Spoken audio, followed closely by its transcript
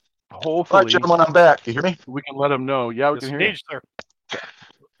hopefully, gentlemen, I'm back. You hear me? we can let them know. Yeah, we Yes, can hear you. indeed, sir.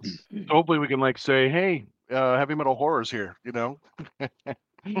 So hopefully, we can like say, "Hey, heavy metal horrors here." You know?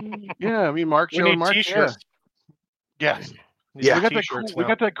 Yeah, I mean, Mark, We Joe, need and Mark. T-shirts. Yeah. Need Yeah. We got that T-shirts cool. We now.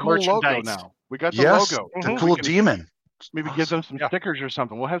 got that cool logo Merchandise. now. We got the Yes, logo. the Mhm. cool We can demon. maybe Awesome. give them some Yeah. stickers or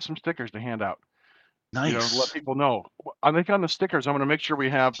something. We'll have some stickers to hand out. You know, Nice. let people know. I think on the stickers, I'm going to make sure we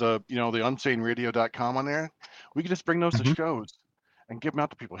have the unsaneradio.com on there. We can just bring those to Mhm. shows and give them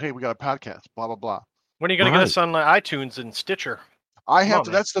out to people. Hey, we got a podcast. Blah blah blah. When are you going to get us on iTunes and Stitcher? I Come have on, to.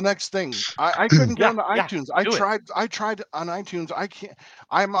 man. That's the next thing. I couldn't get Yeah, onto yeah, iTunes. I do it. tried. I tried on iTunes. I can't.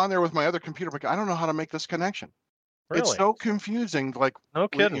 I'm on there with my other computer, but I don't know how to make this connection. It's Really? so confusing. Like, No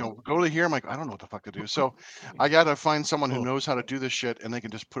kidding. go to here. I'm like, I don't know what the fuck to do. So I got to find someone who knows how to do this shit, and they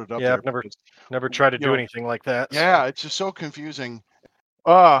can just put it up Yeah, there. I've never because, never tried to you do know, anything like that. yeah, it's just so confusing.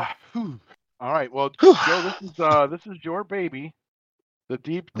 All right. Well, Whew. Joe, this is your baby, the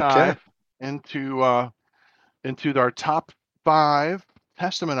deep Okay. dive into our top 5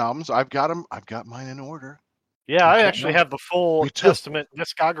 Testament albums. I've got them. I've got mine in order. Yeah, I Okay. actually have the full Me too. Testament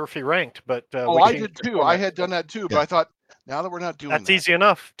discography ranked, but Oh, we I changed did the too. I format. had done that too, but Yeah. I thought now that we're not doing That's that, easy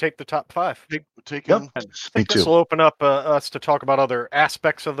enough. Take the top 5. take Yep. them. I Me think this too. will open up us to talk about other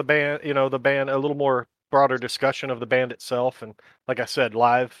aspects of the band. The band, a little more broader discussion of the band itself, and like I said,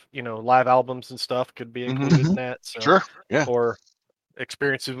 live albums and stuff could be included in that. So, Sure. Yeah. or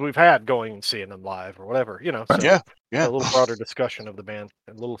experiences we've had going and seeing them live, or whatever. So Yeah. a little broader discussion of the band,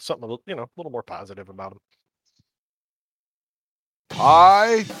 and a little something, a little more positive about them.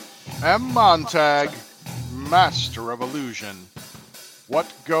 I am Montag, master of illusion.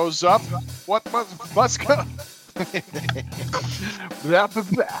 What goes up? What must go?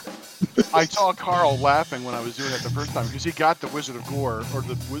 I saw Carl laughing when I was doing it the first time because he got the Wizard of Gore or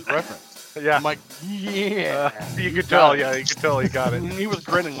the reference. Yeah, I'm like, yeah. you could tell. Yeah, you could tell he got it. He was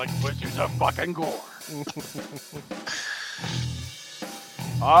grinning like Wizards of fucking Gore.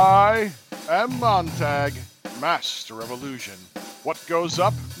 I am Montag, master of illusion. What goes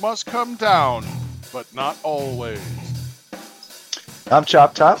up must come down, but not always. I'm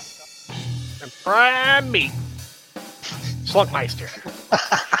Chop Top. And prime meat. Slunkmeister.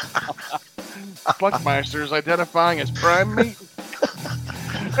 Slunkmeister is identifying as prime meat.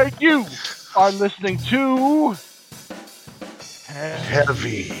 And you are listening to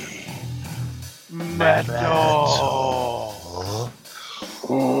Heavy Metal.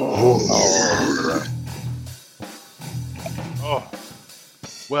 Oh,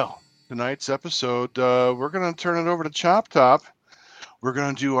 well, tonight's episode, we're going to turn it over to Chop Top. We're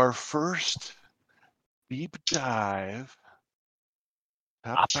going to do our first deep dive.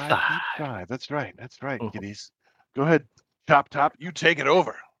 Top 5 deep dive. That's right, kiddies. Go ahead, Chop Top. You take it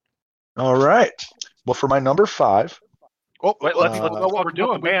over. All right. Well, for my number 5. Oh, Wait, let's let's know what we're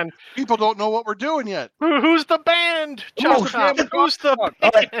doing. Band. People don't know what we're doing yet. Who's the band? Chop Top. Who's the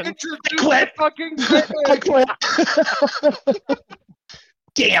band? Introduce the fucking band.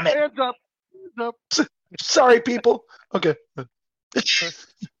 Damn it. Hands up. Hands up. Sorry, people. Okay. It's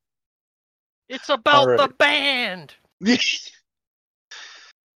about All right. the band.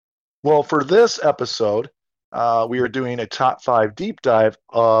 Well, for this episode, we are doing a top 5 deep dive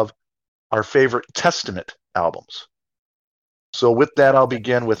of our favorite Testament albums. So with that, I'll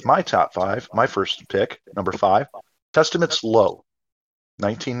begin with my top 5. My first pick, number 5, Testament's Low,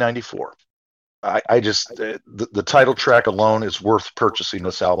 1994. I just, the title track alone is worth purchasing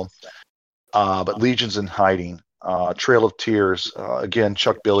this album. But Legions in Hiding, Trail of Tears, again,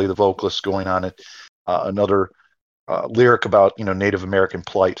 Chuck Billy, the vocalist, going on it. Another lyric about, Native American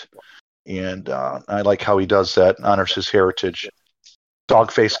plight. And I like how he does that, honors his heritage.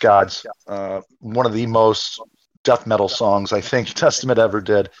 Dogface Gods, one of the most death metal songs I think Testament ever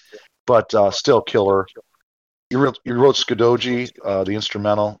did, but still killer. You wrote Skadoji, the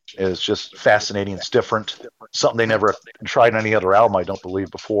instrumental, is just fascinating. It's different, something they never tried on any other album, I don't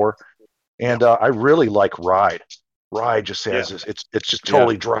believe, before. And I really like Ride. Ride just has this, it's just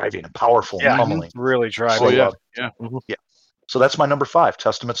totally driving and powerful and pummeling. Really driving. So, Yeah. So that's my number 5,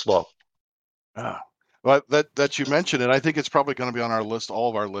 Testament's Low. Well, that you mentioned it, I think it's probably going to be on our list, all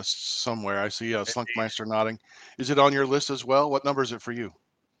of our lists somewhere. I see Slunkmeister nodding. Is it on your list as well? What number is it for you?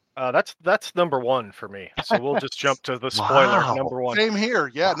 That's number 1 for me. So we'll just jump to the spoiler. Wow. Number 1. Same here.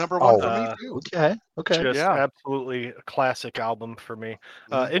 Yeah, number 1 for me too. Okay. Just absolutely a classic album for me.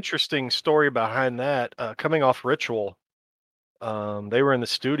 Interesting story behind that. Coming off Ritual, they were in the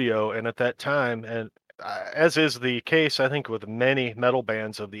studio, and at that time, and as is the case, I think with many metal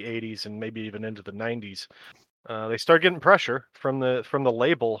bands of the 80s and maybe even into the 90s, they start getting pressure from the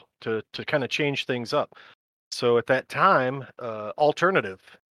label to kind of change things up. So at that time, alternative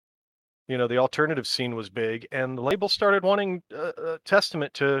the alternative scene was big, and the label started wanting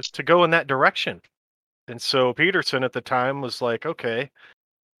Testament to go in that direction. And so Peterson at the time was like, okay,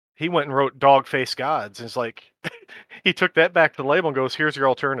 he went and wrote Dog Face Gods. And it's like, he took that back to the label and goes, here's your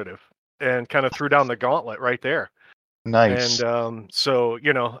alternative, and kind of threw down the gauntlet right there. Nice. And so,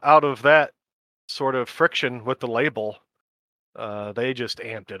 out of that sort of friction with the label, they just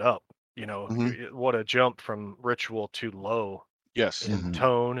amped it up. What a jump from Ritual to Low Yes. in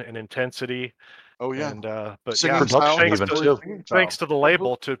tone and intensity. Oh yeah. And but Singing yeah, style, Production even totally too. singing thanks style. to the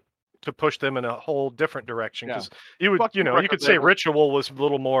label to push them in a whole different direction. Yeah. Because you would, Fuck you, you record could say label. Ritual was a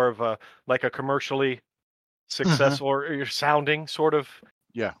little more of a like a commercially successful or sounding sort of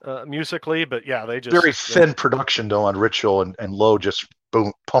Yeah. musically, but yeah, they just Very thin production though on Ritual, and Low just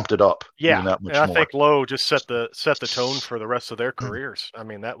boom pumped it up. yeah, even that much and I more. think Low just set the tone for the rest of their careers. I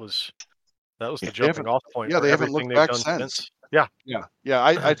mean, that was the jumping off point for they haven't everything looked they've back done since. Yeah. Yeah.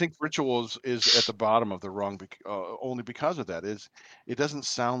 I think Ritual is at the bottom of the rung only because of that. It doesn't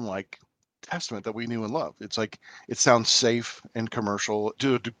sound like Testament that we knew and loved. It's like it sounds safe and commercial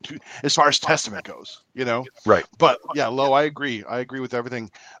as far as Testament goes, Right. But yeah, Low, I agree with everything.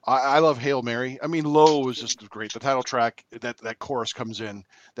 I love Hail Mary. I mean, Low is just great. The title track, that chorus comes in,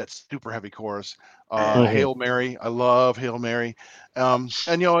 that super heavy chorus. Hail Mary, I love Hail Mary. And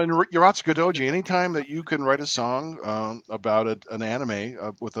in Yaratsuka Doji, anytime that you can write a song about an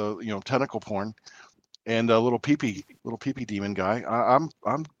anime with a tentacle porn and a little pee-pee demon guy,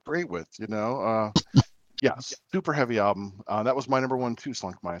 I'm great with. Yeah, super heavy album. That was my number 1 too,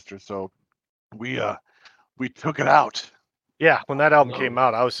 Slunkmeister. So we took it out. Yeah, when that album came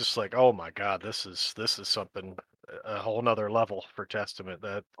out, I was just like, "Oh my god, this is something, a whole nother level for Testament."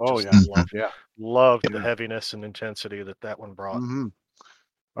 That loved the heaviness and intensity that one brought. Mm-hmm.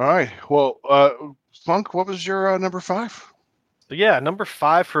 All right, well, Slunk, what was your number 5? So yeah, number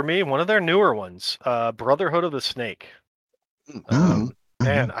 5 for me, one of their newer ones, Brotherhood of the Snake.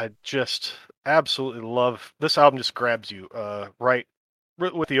 Man, I just absolutely love this album. Just grabs you right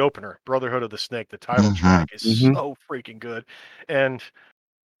with the opener, Brotherhood of the Snake. The title track is so freaking good, and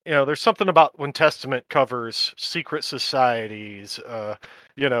there's something about when Testament covers secret societies,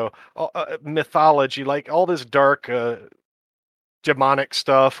 mythology, like all this dark, demonic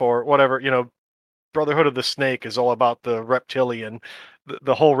stuff or whatever. Brotherhood of the Snake is all about the reptilian,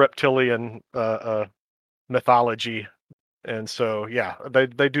 the whole reptilian mythology. And so, yeah,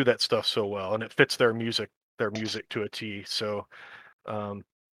 they do that stuff so well, and it fits their music to a T. So,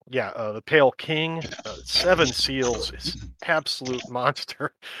 the Pale King, Seven Seals is absolute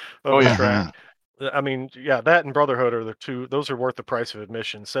monster of a track. I mean, yeah, that and Brotherhood are the two; those are worth the price of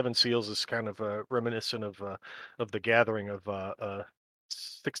admission. Seven Seals is kind of reminiscent of the gathering of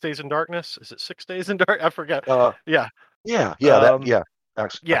 6 Days in Darkness. Is it 6 Days in Dark? I forget. Yeah. Yeah,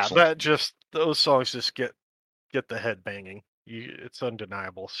 Excellent. that just those songs just get the head banging. It's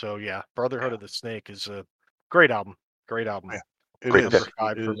undeniable. So yeah, Brotherhood of the Snake is a great album. Great album. Yeah, Great is. Number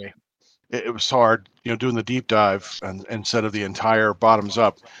 5 for me. It was hard, doing the deep dive and instead of the entire bottoms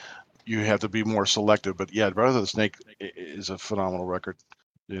up, you have to be more selective. But yeah, Brotherhood of the Snake is a phenomenal record.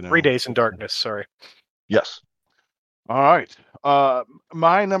 3 Days in Darkness. Sorry. Yes. All right.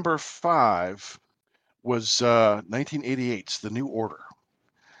 My number 5 was 1988's The New Order.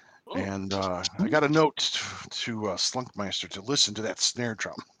 And I got a note to Slunkmeister to listen to that snare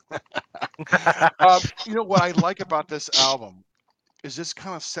drum. What I like about this album is this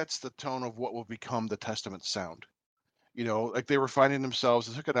kind of sets the tone of what will become the Testament sound. Like they were finding themselves.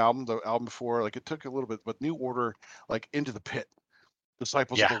 It took the album before, like it took a little bit, but New Order, like Into the Pit,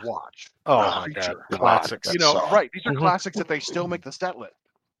 Disciples of the Watch. Oh my God, classics. Right? These are classics that they still make the set list.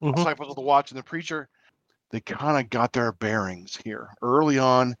 Disciples of the Watch and the Preacher. They kind of got their bearings here early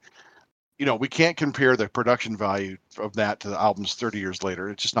on. We can't compare the production value of that to the albums 30 years later.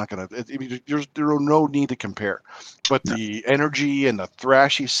 It's just not going to. There's no need to compare. But the energy and the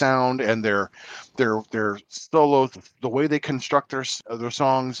thrashy sound and their solos, the way they construct their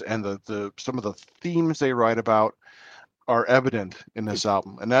songs, and the some of the themes they write about are evident in this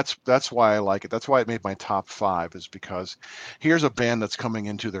album, and that's why I like it. That's why it made my top 5, is because here's a band that's coming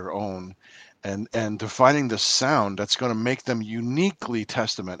into their own. And defining the sound that's going to make them uniquely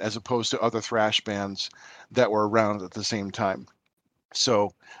Testament as opposed to other thrash bands that were around at the same time.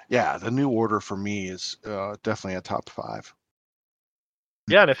 So, yeah, The New Order for me is definitely a top 5.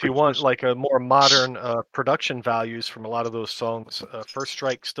 Yeah, and if you want like a more modern production values from a lot of those songs, First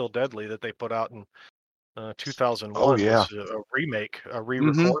Strike Still Deadly that they put out in 2001 was a remake, a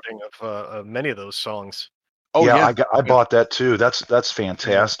re-recording of many of those songs. Oh yeah, I bought that too. That's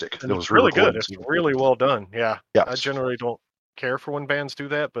fantastic. It was really good. It's really well done. Yeah. Yeah. I generally don't care for when bands do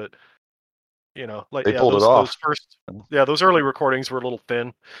that, but Like They pulled it off. those early recordings were a little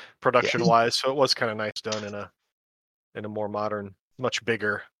thin production wise, so it was kind of nice done in a more modern, much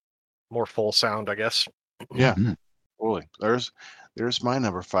bigger, more full sound, I guess. Yeah. Holy, there's my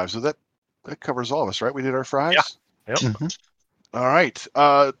number 5. So that covers all of us, right? We did our 5s. Yeah. Yep. Mm-hmm.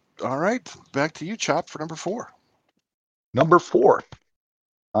 All right. Back to you, Chop, for number 4. Number 4,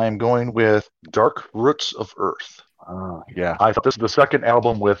 I am going with Dark Roots of Earth. Yeah. I thought this is the second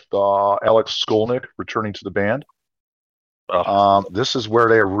album with Alex Skolnick returning to the band. This is where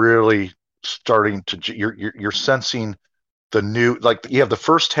they're really starting to. You're sensing the new, like you have the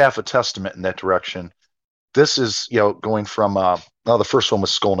first half of Testament in that direction. This is going from the first one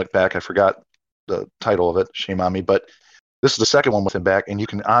was Skolnick back. I forgot the title of it. Shame on me, but this is the second one with him back, and you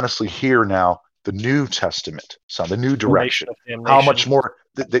can honestly hear now the New Testament sound, the new direction. How much more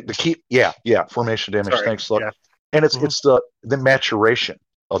the key? Yeah, Formation of Damnation. Sorry. Thanks, Luck. Yeah. And it's the maturation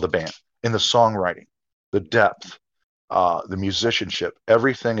of the band in the songwriting, the depth, the musicianship.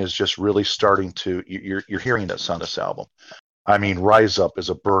 Everything is just really starting to. You're hearing this on this album. I mean, Rise Up is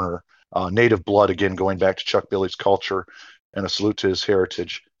a burner. Native Blood, again, going back to Chuck Billy's culture and a salute to his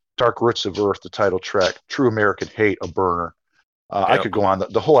heritage. Dark Roots of Earth, the title track. True American Hate, a burner. I could go on.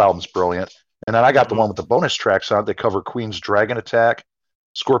 The whole album's brilliant. And then I got the one with the bonus tracks on it. They cover Queen's Dragon Attack,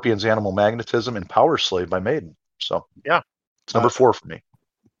 Scorpion's Animal Magnetism, and Power Slave by Maiden. So it's number 4 for me.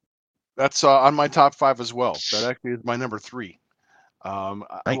 That's on my top 5 as well. That actually is my number 3. What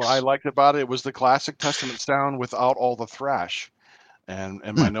I liked about it was the classic Testament sound without all the thrash. And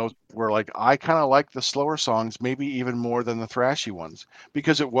my notes were like, I kind of like the slower songs, maybe even more than the thrashy ones,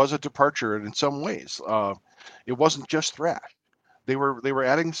 because it was a departure in some ways. It wasn't just thrash. They were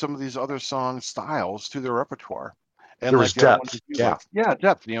adding some of these other song styles to their repertoire. And there was depth.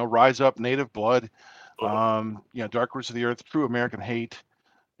 Depth. Rise Up, Native Blood, Dark Roots of the Earth, True American Hate.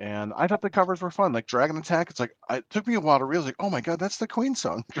 And I thought the covers were fun. Like Dragon Attack, it's like, it took me a while to realize, like, oh my God, that's the Queen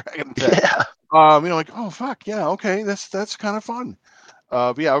song, Dragon Attack. Yeah. Like, oh fuck, yeah, okay, that's kind of fun.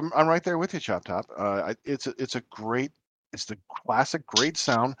 But yeah, I'm right there with you, Chop Top. It's the classic great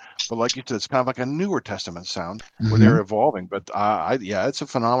sound, but like you said, it's kind of like a newer Testament sound where they're evolving. But it's a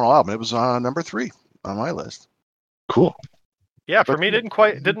phenomenal album. It was number 3 on my list. Cool. Yeah, for me, didn't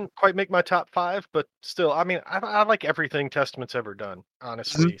quite make my top 5, but still, I mean, I like everything Testament's ever done,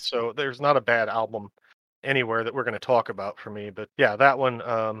 honestly. So there's not a bad album anywhere that we're going to talk about for me. But yeah, that one,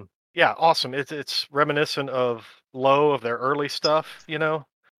 awesome. It's reminiscent of of their early stuff.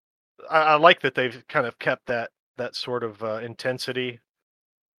 I like that they've kind of kept that sort of intensity.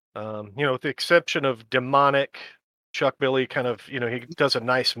 With the exception of Demonic. Chuck Billy kind of, he does a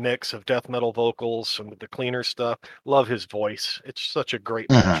nice mix of death metal vocals, some of the cleaner stuff. Love his voice. It's such a great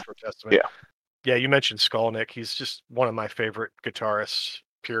match for Testament. Yeah, you mentioned Skolnick. He's just one of my favorite guitarists,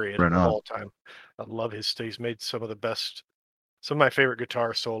 period, of all time. I love his. He's made some of my favorite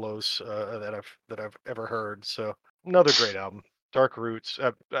guitar solos that I've ever heard. So another great album. Dark Roots.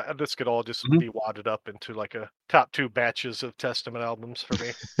 This could all just be wadded up into like a top 2 batches of Testament albums for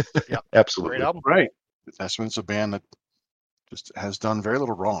me. Yeah, absolutely. Great album. Right. Testament's a band that just has done very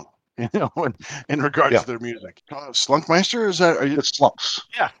little wrong, in regards to their music. Slunkmeister, are you? It's Slunks.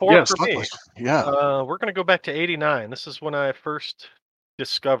 Yeah, 4 for me. Yeah. We're gonna go back to '89. This is when I first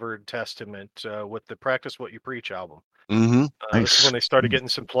discovered Testament with the Practice What You Preach album. This is when they started getting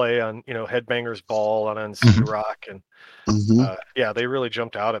some play on Headbangers Ball and on Z Rock, and they really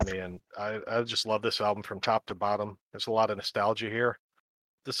jumped out at me, and I just love this album from top to bottom. There's a lot of nostalgia here.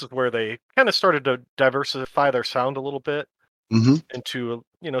 This is where they kind of started to diversify their sound a little bit into,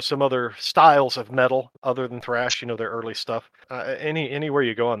 some other styles of metal other than thrash, their early stuff. Anywhere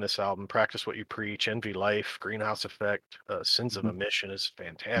you go on this album, Practice What You Preach, Envy Life, Greenhouse Effect, Sins of Omission is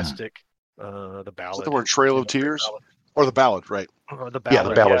fantastic. The ballad. Is that the word Trail of Tears? Or the ballad, right? The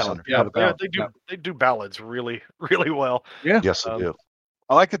ballad. The ballad. Yeah, the ballad. They do ballads really, really well. Yeah. Yes, they do.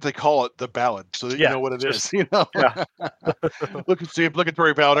 I like that they call it the ballad, so that you know what it is. Yeah.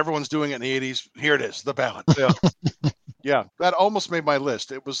 Obligatory ballad. Everyone's doing it in the '80s. Here it is, the ballad. Yeah, that almost made my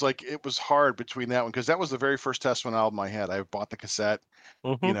list. It was hard between that one because that was the very first Testament album I had. I bought the cassette,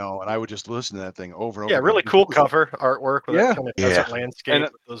 and I would just listen to that thing over and over. Yeah, really cool cover artwork with that kind of desert landscape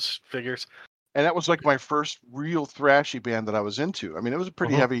with those figures. And that was like my first real thrashy band that I was into. I mean, it was a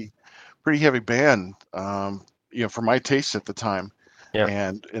pretty heavy band, for my taste at the time. Yeah.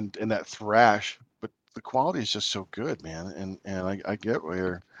 And that thrash, but the quality is just so good, man. And I get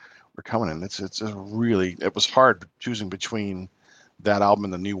where we're coming in. It was hard choosing between that album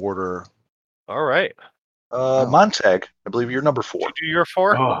and the New Order. All right. Montag, I believe you're number 4. Did you do your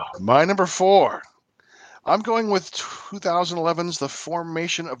 4? Oh, my number 4. I'm going with 2011's The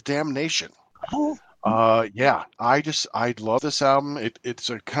Formation of Damnation. Yeah, I love this album. It's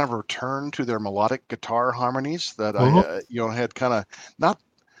a kind of a return to their melodic guitar harmonies that I had kind of not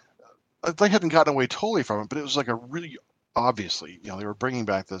they hadn't gotten away totally from it, but it was like a really obviously, they were bringing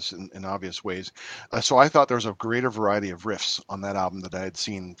back this in obvious ways. So I thought there was a greater variety of riffs on that album that I had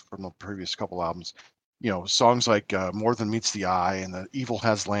seen from the previous couple albums. Songs like More Than Meets the Eye and The Evil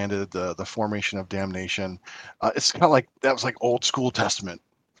Has Landed, the Formation of Damnation. It's kind of like that was like old school Testament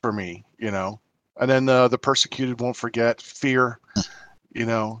for me. And then the Persecuted Won't Forget, Fear. I mean,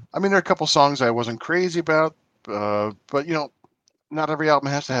 there are a couple songs I wasn't crazy about, but not every album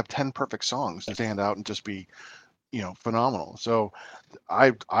has to have 10 perfect songs to stand out and just be, phenomenal. So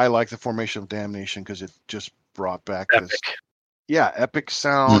I like the Formation of Damnation because it just brought back this epic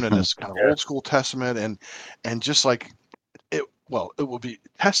sound and this kind of old school Testament and just like it will be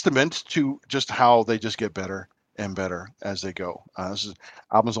testament to just how they just get better and better as they go. This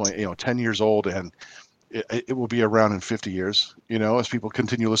album's only 10 years old, and it will be around in 50 years, as people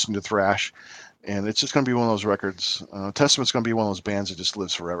continue listening to thrash. And it's just going to be one of those records. Testament's going to be one of those bands that just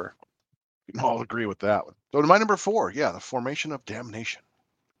lives forever. You can all agree with that one. So to my number 4, the Formation of Damnation.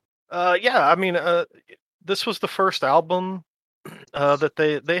 Yeah, I mean, this was the first album that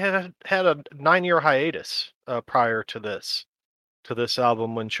they had a 9-year hiatus prior to this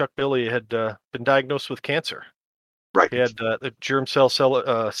album when Chuck Billy had been diagnosed with cancer. Right. He had the germ cell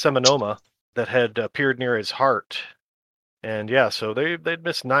seminoma that had appeared near his heart. And yeah, so they'd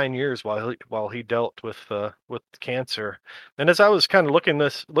missed 9 years while he dealt with cancer. And as I was kind of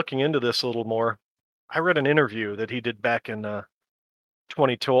looking into this a little more, I read an interview that he did back in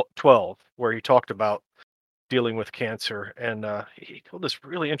 2012 where he talked about dealing with cancer, and he told this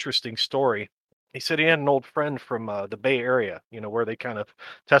really interesting story. He said he had an old friend from the Bay Area, where they kind of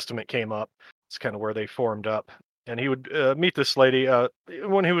Testament came up. It's kind of where they formed up, and he would meet this lady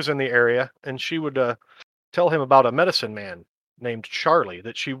when he was in the area, and she would tell him about a medicine man named Charlie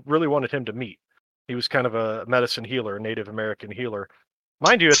that she really wanted him to meet. He was kind of a medicine healer, a Native American healer.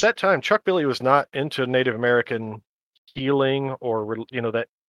 Mind you, at that time, Chuck Billy was not into Native American healing or, that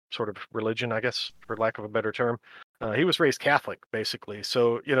sort of religion, I guess, for lack of a better term. He was raised Catholic, basically.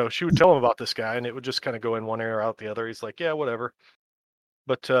 So, she would tell him about this guy, and it would just kind of go in one ear, out the other. He's like, yeah, whatever.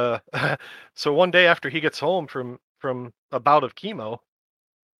 But so one day after he gets home from a bout of chemo,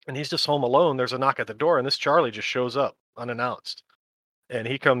 and he's just home alone, there's a knock at the door, and this Charlie just shows up unannounced. And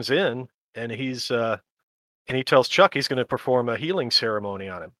he comes in, and he tells Chuck he's going to perform a healing ceremony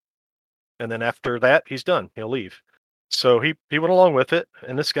on him. And then after that, he's done. He'll leave. So he went along with it,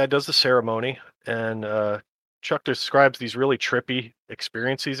 and this guy does the ceremony, and Chuck describes these really trippy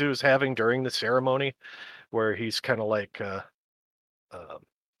experiences he was having during the ceremony, where he's kind of like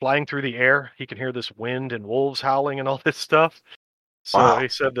flying through the air. He can hear this wind and wolves howling and all this stuff. So he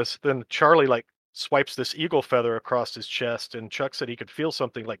said this. Then Charlie swipes this eagle feather across his chest, and Chuck said he could feel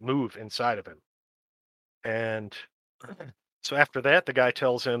something move inside of him. And so after that, the guy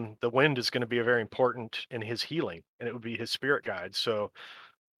tells him the wind is going to be very important in his healing, and it would be his spirit guide. So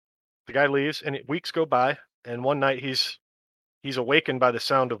the guy leaves, and weeks go by, and one night he's awakened by the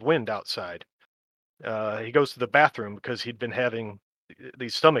sound of wind outside. He goes to the bathroom because he'd been having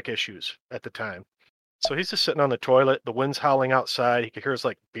these stomach issues at the time. So he's just sitting on the toilet. The wind's howling outside. He could hear his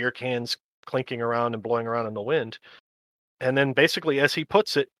beer cans clinking around and blowing around in the wind. And then basically, as he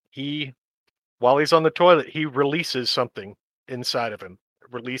puts it, while he's on the toilet, he releases something inside of him,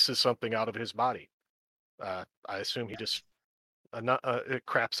 releases something out of his body. I assume he just it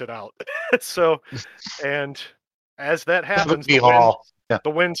craps it out. So, and as that happens, the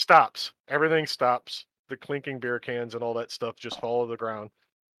wind stops. Everything stops. The clinking beer cans and all that stuff just fall to the ground.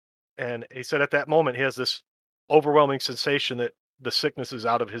 And he said at that moment, he has this overwhelming sensation that the sickness is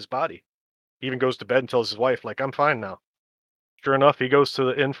out of his body. He even goes to bed and tells his wife, I'm fine now. Sure enough, he goes to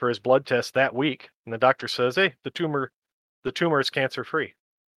the inn for his blood test that week, and the doctor says, hey, the tumor is cancer-free.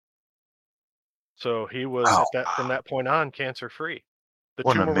 So he was from that point on cancer-free. The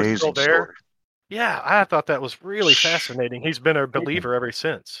tumor was still there. Story. Yeah, I thought that was really fascinating. He's been a believer ever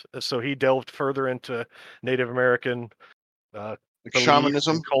since. So he delved further into Native American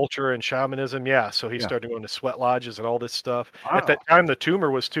shamanism, culture, and shamanism. Yeah, so he started going to sweat lodges and all this stuff. Wow. At that time, the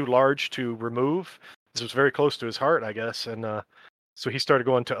tumor was too large to remove. This was very close to his heart, I guess, and so he started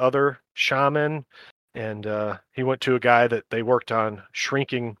going to other shaman, and he went to a guy that they worked on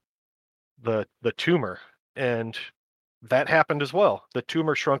shrinking the tumor, and that happened as well. The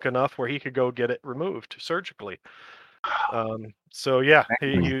tumor shrunk enough where he could go get it removed surgically. So yeah,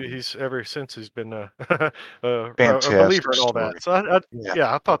 he's ever since he's been a believer in all that. So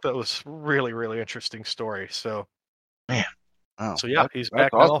I thought that was really, really interesting story. So man, Oh, So yeah, he's that's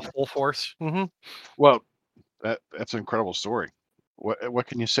back now, awesome. full force. Mm-hmm. Well, that's an incredible story. What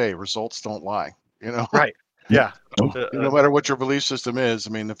can you say? Results don't lie. You know, Right. Yeah. no matter what your belief system is. I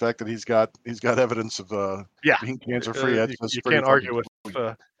mean, the fact that he's got evidence of Yeah. being cancer free. That's You pretty can't fucking argue with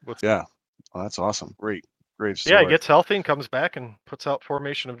yeah. Well, that's awesome. Great Yeah, story. he gets healthy and comes back and puts out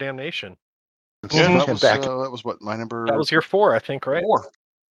Formation of Damnation. Yeah, Mhm. that was what my number. That was your 4, I think, right? 4.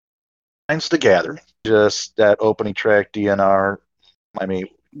 Mine's The Gathering. Just that opening track, DNR. I mean,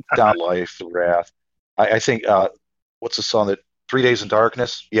 Down Life, The Wrath. I think, what's the song that, 3 Days in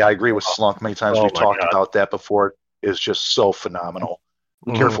Darkness? Yeah, I agree with Slunk. Many times Oh we've my talked God. about that before. It's just so phenomenal.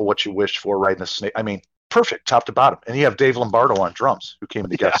 Mhm. Careful what you wish for, riding the snake. I mean, perfect, top to bottom. And you have Dave Lombardo on drums, who came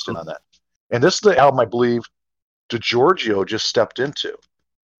in the guest in on that. And this is the album I believe DiGiorgio just stepped into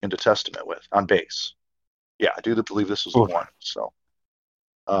Testament with on bass. Yeah, I do believe this was the one. So,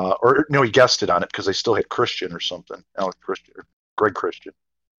 or no, he guested on it because they still had Christian or something. Alec Christian or Greg Christian,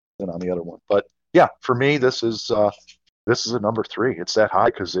 then on the other one. But yeah, for me, this is a number 3. It's that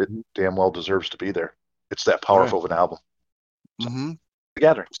high because it damn well deserves to be there. It's that powerful of an album. So, Mm-hmm. The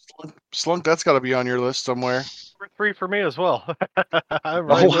Gathering. Slunk, that's got to be on your list somewhere. 3 for me as well. I'm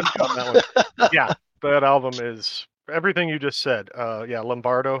right with you on that one. Yeah, that album is everything you just said. Yeah,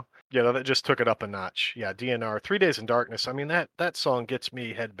 Lombardo. Yeah, that just took it up a notch. Yeah, DNR, 3 Days in Darkness. I mean, that song gets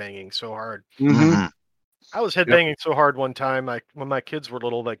me headbanging so hard. Mm-hmm. I was headbanging so hard one time. When my kids were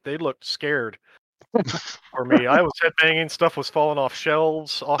little, like they looked scared for me. I was headbanging. Stuff was falling off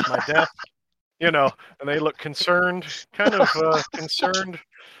shelves, off my desk. And they looked concerned, kind of concerned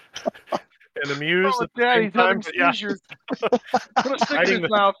and amused at the Dad, same he's time. having But yeah, seizures. Put a stick in his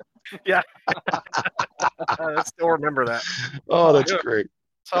mouth. Yeah. I still remember that. Oh, that's great.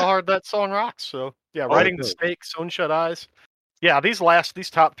 That's how hard that song rocks. So yeah, Oh, Riding it the does. Snake, Sun Shut Eyes. Yeah, these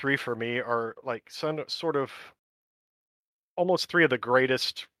top 3 for me are like sort of almost 3 of the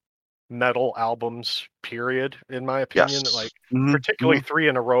greatest metal albums, period, in my opinion. Yes. Like Mhm, particularly 3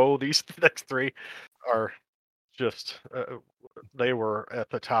 in a row. These next 3 are just they were at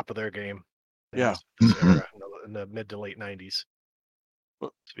the top of their game in Yeah. this era in the mid to late 90s.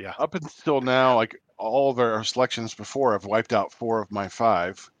 Well, So, yeah. Up until now, like all of our selections before, I've wiped out 4 of my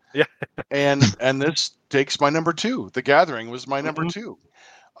 5. Yeah. And this takes my number 2. The Gathering was my number 2.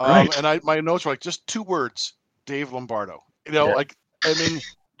 Right. And my notes were like just 2 words: Dave Lombardo. Yeah. Like I mean,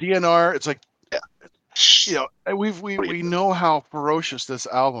 DNR. It's like, Yeah. we know how ferocious this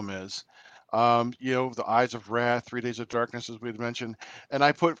album is. The Eyes of Wrath, 3 Days of Darkness, as we had mentioned, and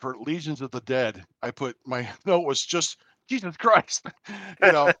I put for Legions of the Dead. I put my note was just Jesus Christ,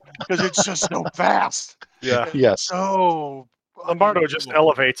 because it's just so fast. Yeah. Yes. So Lombardo just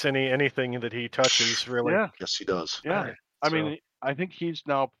elevates anything that he touches, really. Yeah. Yes, he does. Yeah. Right. I mean, I think he's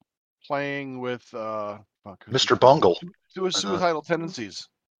now playing with Mr. Bungle. Suicidal Tendencies.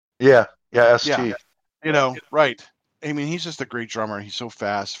 Yeah. Yeah. ST. Yeah. Right. I mean, he's just a great drummer. He's so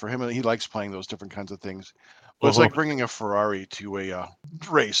fast. For him, he likes playing those different kinds of things. But it's like bringing a Ferrari to a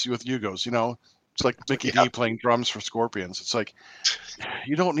race with Yugos. It's like Mickey D playing drums for Scorpions. It's like,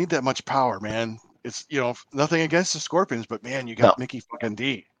 you don't need that much power, man. It's nothing against the Scorpions, but man, you got Mickey fucking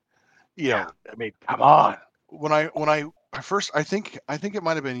D. I mean, come on. When I first, I think it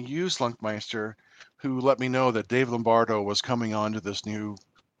might have been you, Slunkmeister, who let me know that Dave Lombardo was coming on to this new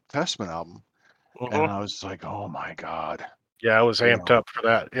Testament album. And I was like, oh my God. Yeah, I was amped up for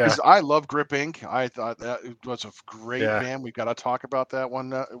that. Yeah. Because I love Grip Inc. I thought that it was a great band. We've got to talk about that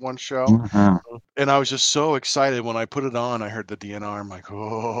one show. Mm-hmm. And I was just so excited when I put it on. I heard the DNR. I'm like,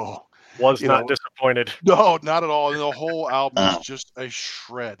 oh. Was not disappointed. No, not at all. The whole album is just a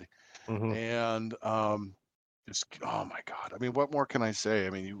shred. Mm-hmm. And just, oh my God. I mean, what more can I say? I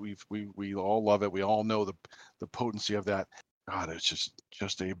mean, we all love it. We all know the potency of that. God, it's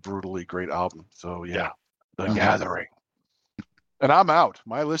just a brutally great album. So yeah. The Gathering. And I'm out.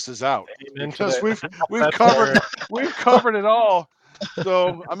 My list is out because we've covered it all.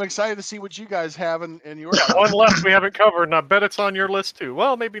 So I'm excited to see what you guys have in your one left we haven't covered, and I bet it's on your list too.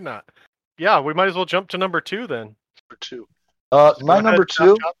 Well, maybe not. Yeah, we might as well jump to number 2 then. Number 2. My number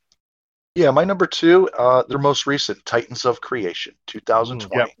 2. Yeah, my number 2. Their most recent, Titans of Creation,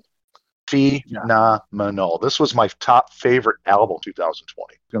 2020. Phenomenal. This was my top favorite album,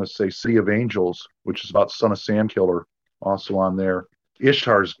 2020. I'm going to say City of Angels, which is about Son of Sandkiller, also on there.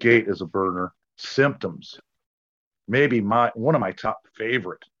 Ishtar's Gate is a burner. Symptoms, maybe one of my top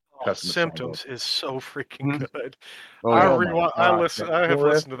favorite. Symptoms is so freaking good. Oh, I have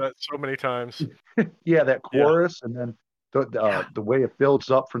listened to that so many times. Yeah, that chorus, and then the way it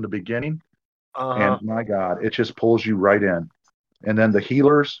builds up from the beginning, and my God, it just pulls you right in. And then the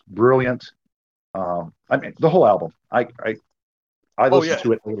Healers, brilliant. I mean, the whole album. I listen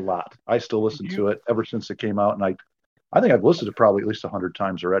to it a lot. I still listen to it ever since it came out, and I think I've listened to it probably at least 100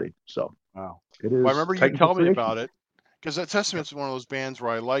 times already. So Wow. it is. Well, I remember you Titan telling me Creation. about it because that Testament's one of those bands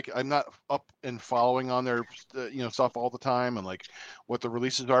where I'm not up and following on their stuff all the time and like what the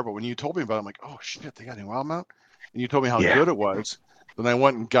releases are. But when you told me about it, I'm like, oh shit, they got a new album out, and you told me how good it was. Then I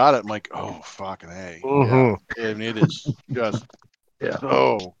went and got it. I'm like, oh fucking A, yeah, and it is just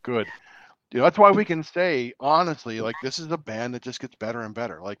so good. That's why we can say honestly, like this is a band that just gets better and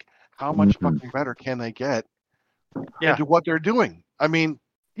better. Like how much fucking better can they get into what they're doing? I mean,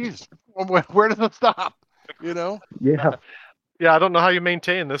 geez, where does it stop? Yeah. Yeah, I don't know how you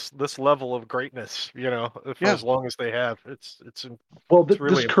maintain this level of greatness, for as long as they have. It's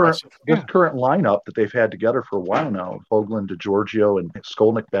really impressive. This current lineup that they've had together for a while now, Hoagland, DiGiorgio, and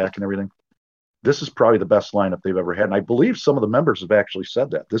Skolnick back and everything. This is probably the best lineup they've ever had, and I believe some of the members have actually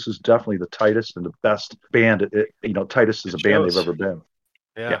said that this is definitely the tightest and the best band. Tightest as a band they've ever been.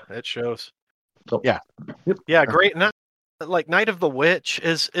 Yeah, it shows. So, great. And like Night of the Witch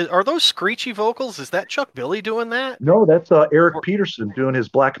are those screechy vocals? Is that Chuck Billy doing that? No, that's Eric Peterson doing his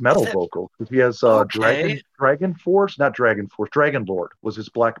black metal vocals. He has Dragon Force, not Dragon Force, Dragon Lord was his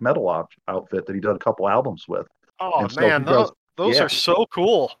black metal outfit that he did a couple albums with. Oh man, those are so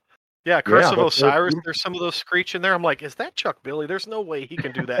cool. Yeah, Curse of Osiris. There's some of those screech in there. I'm like, is that Chuck Billy? There's no way he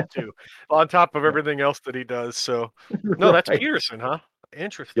can do that too. On top of everything else that he does. So no, that's Peterson, huh?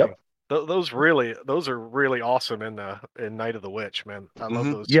 Interesting. Yep. Those are really awesome in Night of the Witch, man. I love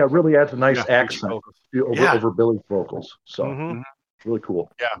those. Yeah, it really adds a nice accent over Billy's vocals. So really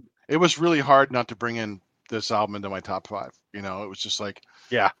cool. Yeah, it was really hard not to bring in this album into my top 5. It was just like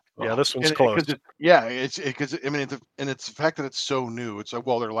this one's close. It's the fact that it's so new. It's like,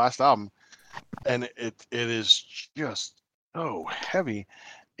 well, their last album, and it is just so heavy.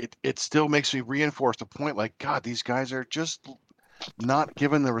 It still makes me reinforce the point. Like, God, these guys are just not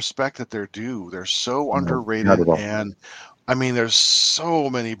given the respect that they're due. They're so underrated, and I mean, there's so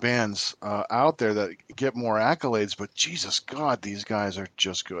many bands out there that get more accolades, but Jesus God, these guys are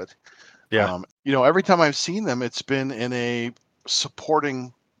just good. Yeah. Every time I've seen them, it's been in a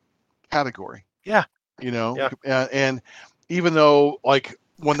supporting category. Yeah. And even though like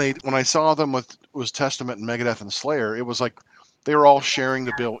when I saw them was Testament and Megadeth and Slayer, it was like they were all sharing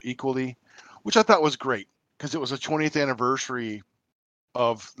the bill equally, which I thought was great because it was a 20th anniversary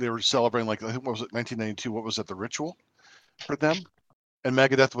they were celebrating, like, I think, what was it, 1992? What was it, The Ritual for them? And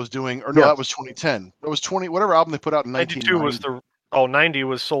Megadeth was doing, that was 2010. It was whatever album they put out in 1992 was 90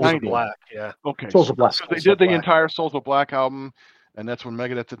 was Souls of Black. Yeah. Okay. Souls of Black. So they did the entire Souls of Black album, and that's when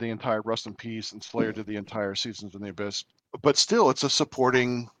Megadeth did the entire Rust in Peace, and Slayer did the entire Seasons in the Abyss. But still, it's a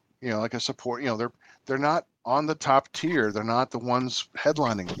supporting, like a support. They're not on the top tier. They're not the ones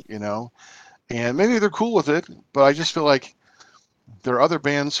headlining. And maybe they're cool with it, but I just feel like there are other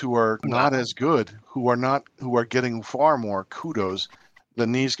bands who are not as good, who are getting far more kudos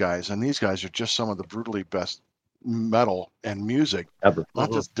than these guys, and these guys are just some of the brutally best metal and music ever, not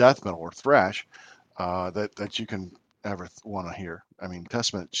just death metal or thrash, that you can ever want to hear. I mean,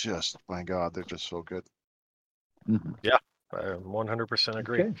 Testament, just, my God, they're just so good. Yeah, I 100%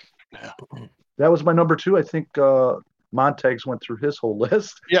 agree. Okay. Yeah. That was my number 2. I think Montag's went through his whole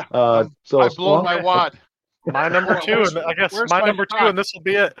list. Yeah. So I've blown my wad. My number 2, and I guess my number 2, and this will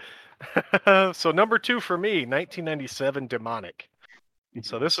be it. So number 2 for me, 1997, Demonic.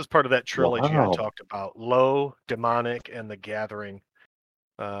 So this is part of that trilogy I talked about: Low, Demonic, and The Gathering.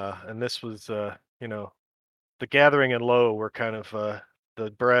 And this was, The Gathering and Low were kind of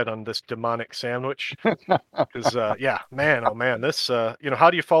the bread on this demonic sandwich. Because, man, oh man, this, how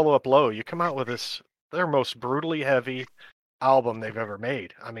do you follow up Low? You come out with their most brutally heavy album they've ever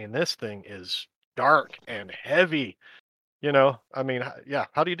made. I mean, this thing is dark and heavy. I mean,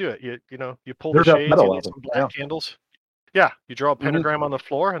 how do you do it? You pull the shades, you need some black candles. Yeah, you draw a pentagram on the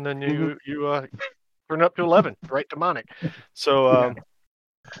floor, and then you turn it up to 11, right? Demonic. So,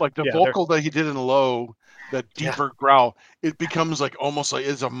 like the vocal that he did in Low, that deeper growl, it becomes like almost like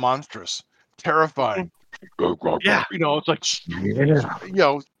it's a monstrous, terrifying. Yeah, it's like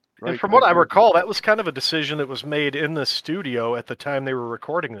Right, and from what I recall, that was kind of a decision that was made in the studio at the time they were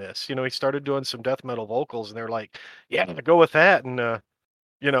recording this. He started doing some death metal vocals, and they're like, "Yeah, go with that," and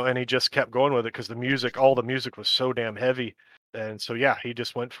and he just kept going with it because all the music was so damn heavy, and so he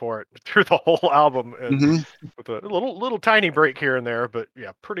just went for it through the whole album, and with a little tiny break here and there, but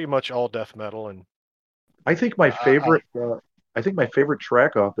pretty much all death metal. And I think my favorite,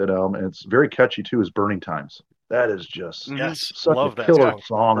 track off that album, and it's very catchy too, is "Burning Times." That is just such love a killer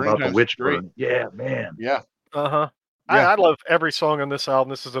song about the witch burn. Yeah, man. Yeah. I I love every song on this album.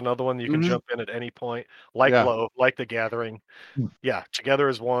 This is another one you can Mhm. jump in at any point. Like Yeah. Low, like The Gathering. Yeah, Together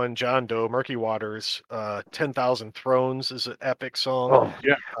as One, John Doe, Murky Waters, 10,000 Thrones is an epic song.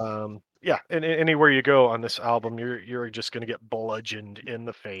 Oh, Yeah, and anywhere you go on this album, you're just gonna get bludgeoned in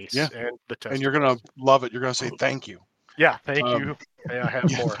the face Yeah. and the testicles. And you're gonna love it. You're gonna say thank you. Yeah, thank Um, you. May I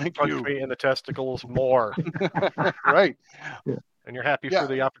have yeah, more? thank Punch you. me in the testicles more. Right. And you're happy Yeah. for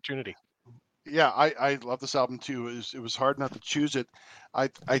the opportunity. Yeah, I love this album too. It was hard not to choose it. I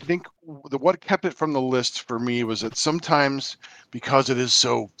think what kept it from the list for me was that sometimes because there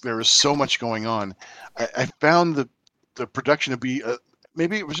is so much going on, I found the production to be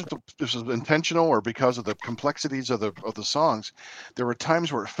maybe it was just this was intentional or because of the complexities of the songs. There were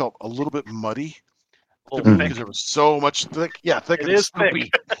times where it felt a little bit muddy A to little me thick. because there was so much thick. Yeah, thick It and is thick.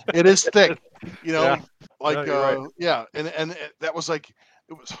 soupy. It is thick. You know, Yeah. like No, you're right. yeah, and that was like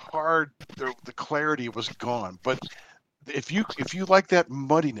it was hard. The clarity was gone. But if you like that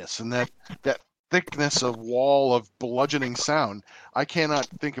muddiness and that thickness of wall of bludgeoning sound, I cannot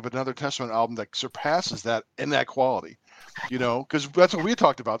think of another Testament album that surpasses that in that quality. You know, because that's what we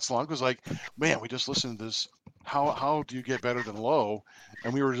talked about. Slunk was like, man, we just listened to this. How do you get better than Low?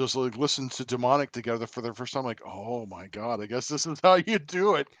 And we were just like listening to Demonic together for the first time. Like, oh my god, I guess this is how you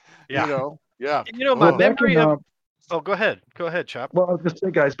do it. Yeah. You know, yeah. You know, my Oh. back memory in, of go ahead. Go ahead, Chop. well, I was just say,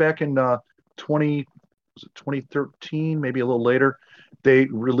 guys, back in 2013, maybe a little later, they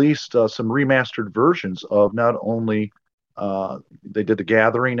released some remastered versions of not only they did The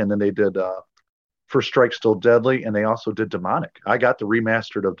Gathering, and then they did First Strike Still Deadly, and they also did Demonic. I got the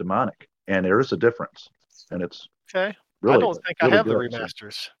remastered of Demonic, and there is a difference, and it's Okay. really, I don't think really I have the good.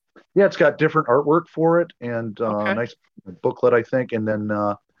 remasters. Yeah, it's got different artwork for it and Okay. nice booklet, I think. And then,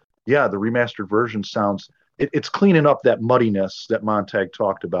 yeah, the remastered version sounds it's cleaning up that muddiness that Montag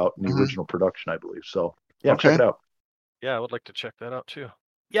talked about in the Mhm. original production, I believe. So, yeah, Okay. check it out. Yeah, I would like to check that out too.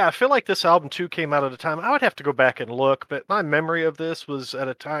 Yeah, I feel like this album too came out at a time. I would have to go back and look, but my memory of this was at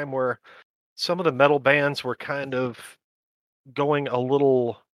a time where some of the metal bands were kind of going a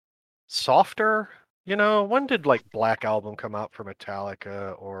little softer. You know, when did like Black Album come out for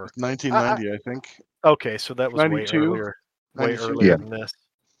Metallica or 1990, I think. okay, so that was way 92? earlier, way 92. earlier Yeah. than this.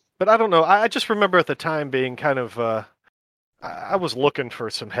 But I don't know. I just remember at the time being kind of I was looking for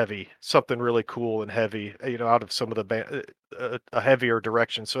something really cool and heavy, you know, out of some of the a heavier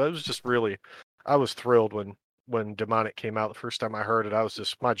direction. So it was just really, I was thrilled when Demonic came out the first time I heard it. I was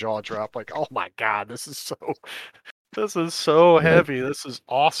just my jaw dropped, like, oh my god, this is so heavy. This is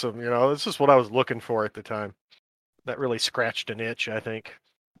awesome. You know, this is what I was looking for at the time. That really scratched an itch, I think.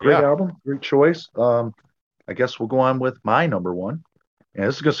 Great Yeah. album, great choice. I guess we'll go on with my number one. And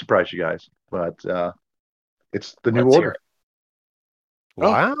this is going to surprise you guys, but it's The New Let's hear Order. it.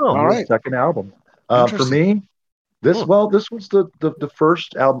 Wow. all right. Second album. For Interesting. me, this was the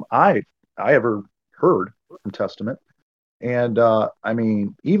first album I ever heard from Testament. And I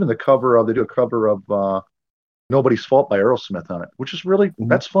mean, even they do a cover of Nobody's Fault by Aerosmith on it, which is really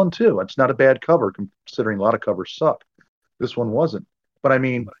that's fun too. It's not a bad cover considering a lot of covers suck. This one wasn't. But I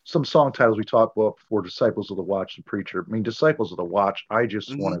mean, some song titles we talked about before, Disciples of the Watch and Preacher. I mean, Disciples of the Watch, I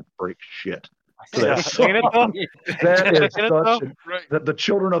just want to break shit. To that song. Ain't it though? That is Ain't it though? such Right. the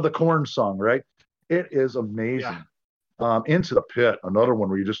Children of the Corn song, right? It is amazing. Into the Pit, another one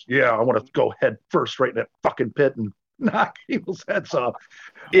where you just, I want to go head first right in that fucking pit and knock people's heads off.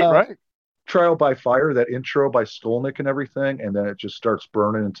 Right. Trial by Fire, that intro by Skolnick and everything, and then it just starts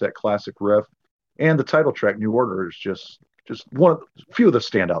burning into that classic riff. And the title track, New Order, is just one of a few of the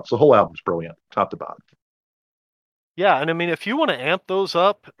standouts. The whole album's brilliant, top to bottom. Yeah, and I mean, if you want to amp those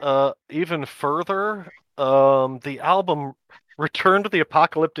up even further, the album Return to the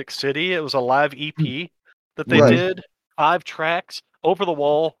Apocalyptic City, it was a live EP that they did, 5 tracks, Over the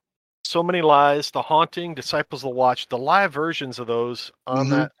Wall, So Many Lies, The Haunting, Disciples of the Watch, the live versions of those on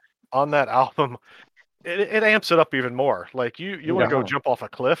that album. It amps it up even more. Like you want to go jump off a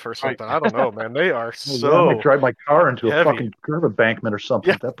cliff or something. I don't know, man. They are I might drive my car into heavy. a fucking curb embankment or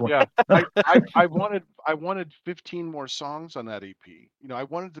something. At that point. Yeah. I wanted 15 more songs on that EP. You know, I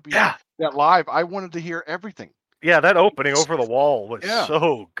wanted to be that live. I wanted to hear everything. Yeah, that opening Over the Wall was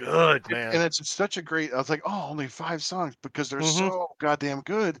so good, man. And it's such a great. I was like, oh, only 5 songs because they're so goddamn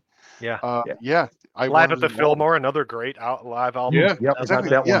good. Yeah. I Live at the Fillmore, another great live album. Yeah, yep, exactly.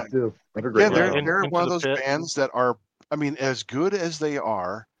 that one too. Another great album. They're one of those bands that are, I mean, as good as they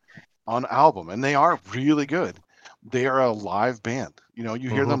are on album, and they are really good. They are a live band. You know, you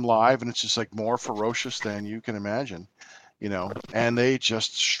hear them live, and it's just like more ferocious than you can imagine. You know, and they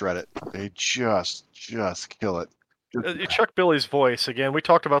just shred it. They just kill it. Chuck Billy's voice again. We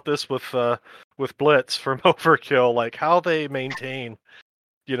talked about this with Blitz from Overkill, like how they maintain,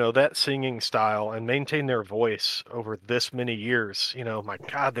 that singing style and maintain their voice over this many years. My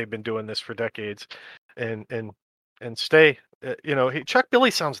God, they've been doing this for decades, and stay. Chuck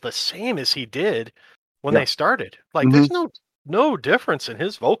Billy sounds the same as he did when they started. Like there's no difference in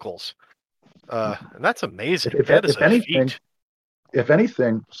his vocals, and that's amazing. That is a feat. If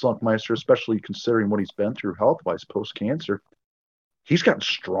anything, Slunkmeister, especially considering what he's been through health-wise post-cancer, he's gotten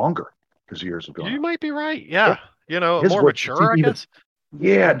stronger as years have gone on. You might be right. Yeah. His more voice mature, I guess.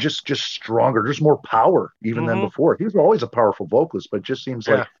 Yeah, just stronger. There's more power even than before. He was always a powerful vocalist, but it just seems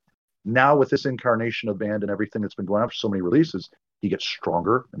like now with this incarnation of band and everything that's been going on for so many releases, he gets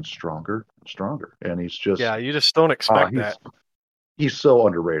stronger and stronger and stronger. And he's just... Yeah, you just don't expect that. He's so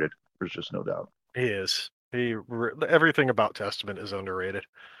underrated. There's just no doubt. He is. Everything about Testament is underrated.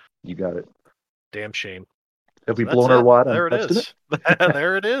 You got it. Damn shame. Have we blown our wad on There it is.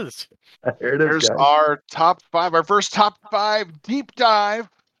 There it is. There's our top 5, our first top 5 deep dive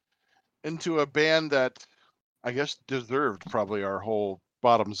into a band that I guess deserved probably our whole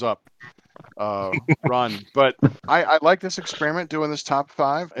bottoms up run. But I like this experiment doing this top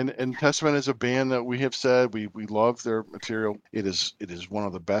 5, and Testament is a band that we have said we love their material. It is one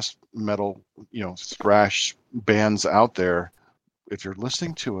of the best metal, thrash bands out there. If you're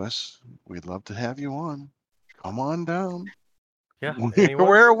listening to us, we'd love to have you on. Come on down. Yeah,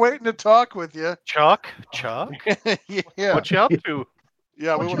 we're waiting to talk with you. Chuck. Yeah. What you up to?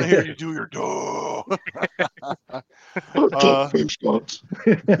 Yeah, we want to hear you do your do.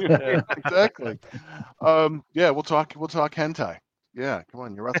 Exactly. We'll talk hentai. Yeah, come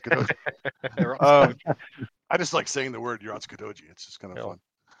on, Yuratsukadoji. I just like saying the word Yuratsukadoji. It's just kind of fun.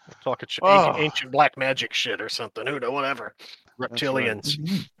 Talking ancient black magic shit or something. Who knows? Whatever. Reptilians.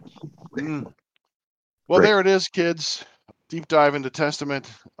 Right. Well, there it is, kids. Deep dive into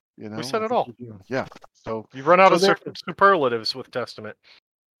Testament. We said it all. Yeah. So you've run out of superlatives with Testament.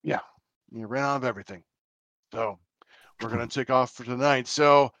 Yeah, you ran out of everything. So we're gonna take off for tonight.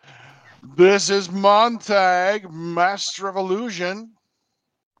 So this is Montag, Master of Illusion,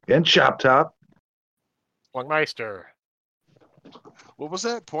 and Chop Top, Slunkmeister. What was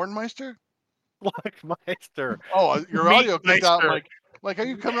that? Pornmeister? Slunkmeister. Oh, your audio kicked out. Like, are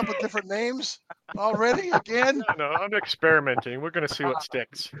you coming up with different names already again? No, I'm experimenting. We're going to see what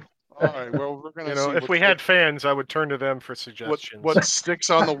sticks. All right. Well, we're going to see. If we had fans, I would turn to them for suggestions. What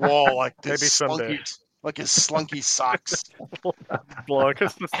sticks on the wall, like this? Maybe someday. Like his slunky socks. Slunk.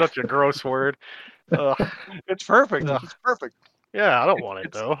 It's such a gross word. It's perfect. It's perfect. Yeah, I don't want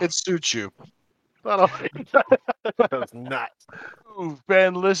it though. It suits you. That was nuts. You've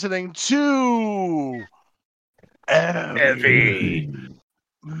been listening to Heavy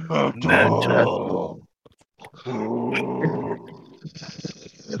Metal.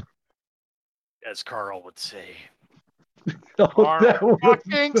 As Carl would say. Our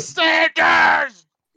fucking standards!